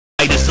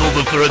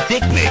over for a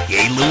picnic,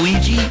 eh,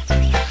 Luigi?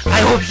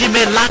 I hope she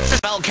made lots of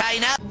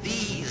Volcano.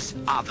 These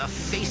are the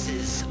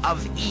faces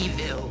of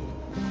evil.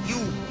 You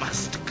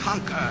must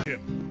conquer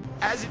him.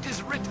 As it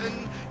is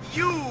written,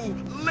 you,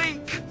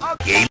 Link, are...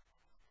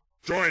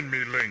 Join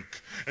me, Link,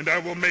 and I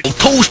will make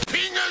toast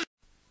fingers.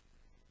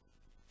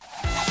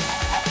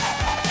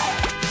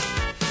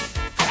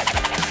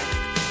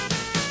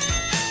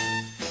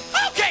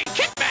 Okay,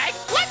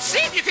 Kickbag, let's see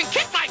if you can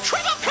kick my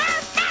triple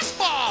curve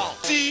fastball.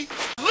 See?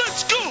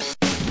 Let's go!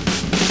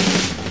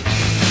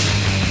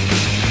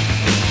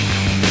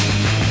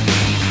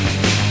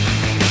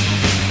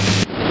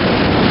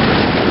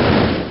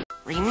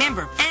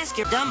 Remember, ask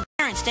your dumb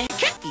parents to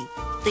kick you.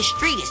 The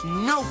street is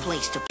no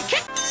place to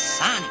kick.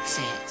 Sonic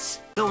says,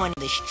 go on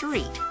the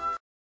street.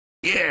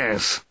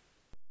 Yes.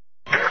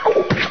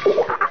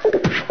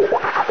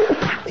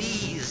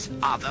 These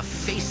are the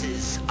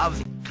faces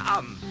of...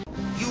 Come.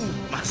 You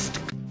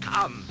must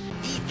come.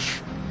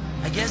 Each.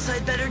 I guess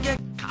I'd better get...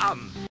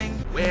 Come.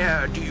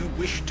 Where do you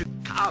wish to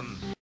come?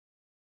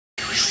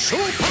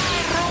 Super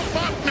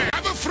Robotnik!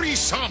 Have a free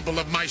sample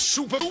of my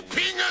super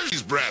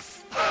Pinger's breath.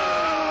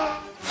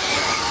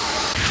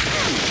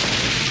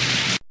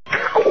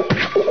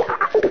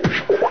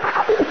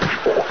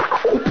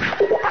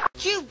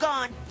 You've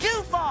gone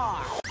too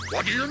far.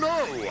 What do you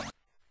know?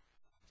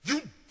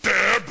 You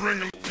dare bring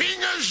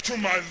Pingers to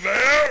my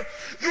lair?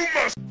 You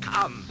must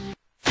Come.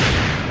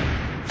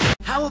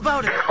 How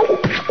about it?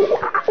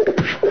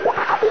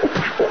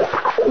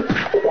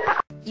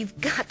 You've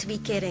got to be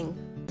kidding.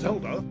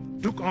 Zelda,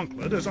 Duke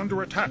Onkled is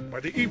under attack by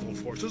the evil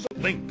forces of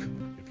Link.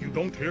 If you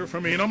don't hear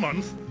from me in a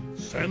month,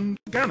 send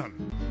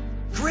Ganon.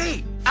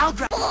 Great! I'll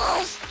grab...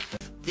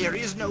 There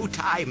is no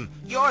time.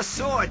 Your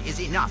sword is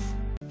enough.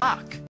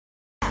 Fuck.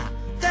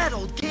 That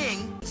old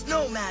king is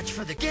no match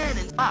for the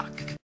Ganon.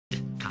 Fuck.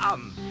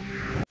 Come.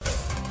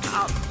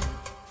 Come.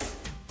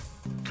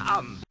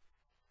 Come.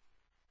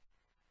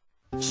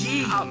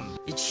 Gee,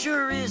 it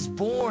sure is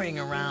boring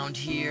around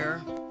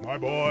here. My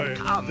boy,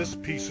 this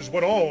peace is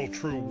what all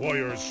true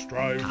warriors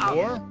strive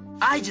for.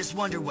 I just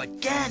wonder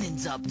what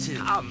Ganon's up to.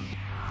 Come.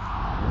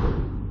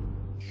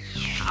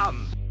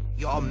 Come.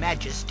 Your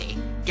Majesty,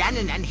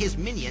 Ganon and his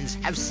minions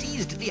have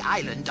seized the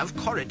island of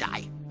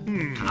Koridai.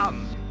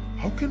 Come.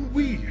 How can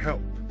we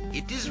help?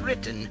 It is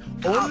written,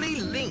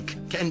 only Link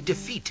can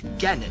defeat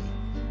Ganon.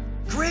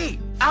 Great!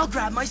 I'll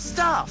grab my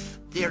stuff.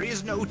 There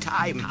is no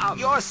time.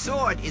 Your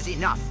sword is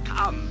enough.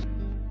 Come.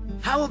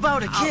 How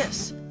about a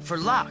kiss? For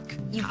luck.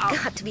 You've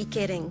got to be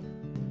kidding.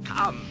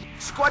 Come.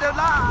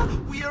 Squadala,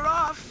 we're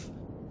off.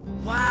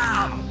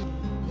 Wow!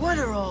 What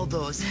are all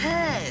those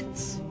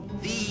heads?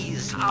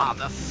 These are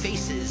the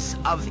faces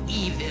of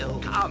evil.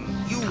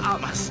 Come. You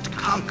must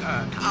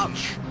conquer. Come.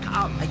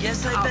 Come. I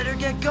guess I'd better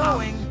get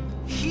going.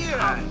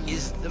 Here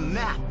is the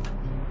map.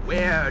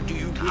 Where do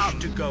you wish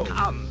to go?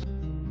 Come.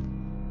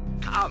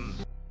 Come.